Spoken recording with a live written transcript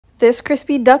This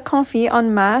crispy duck confit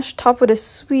on mash topped with a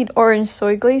sweet orange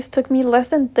soy glaze took me less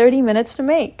than 30 minutes to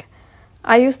make.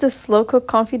 I used this slow-cooked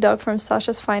confit duck from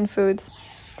Sasha's Fine Foods.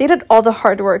 They did all the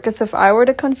hard work, as if I were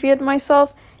to confit it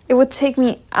myself, it would take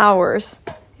me hours.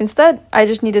 Instead, I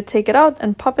just need to take it out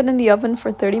and pop it in the oven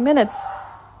for 30 minutes.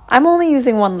 I'm only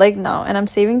using one leg now, and I'm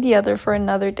saving the other for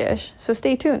another dish, so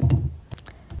stay tuned.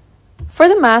 For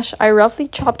the mash, I roughly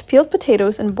chopped peeled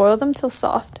potatoes and boiled them till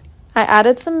soft. I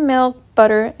added some milk,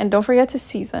 butter, and don't forget to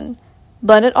season.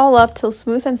 Blend it all up till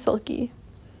smooth and silky.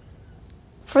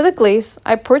 For the glaze,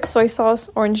 I poured soy sauce,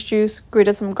 orange juice,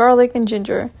 grated some garlic and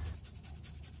ginger.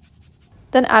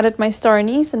 Then added my star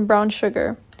anise and brown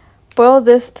sugar. Boil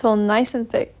this till nice and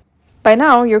thick. By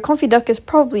now, your confit duck is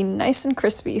probably nice and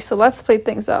crispy, so let's plate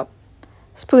things up.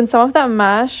 Spoon some of that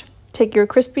mash, take your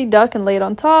crispy duck and lay it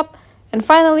on top, and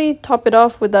finally, top it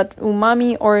off with that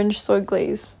umami orange soy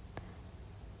glaze.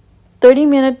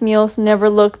 30-minute meals never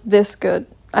looked this good.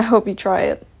 I hope you try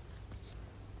it.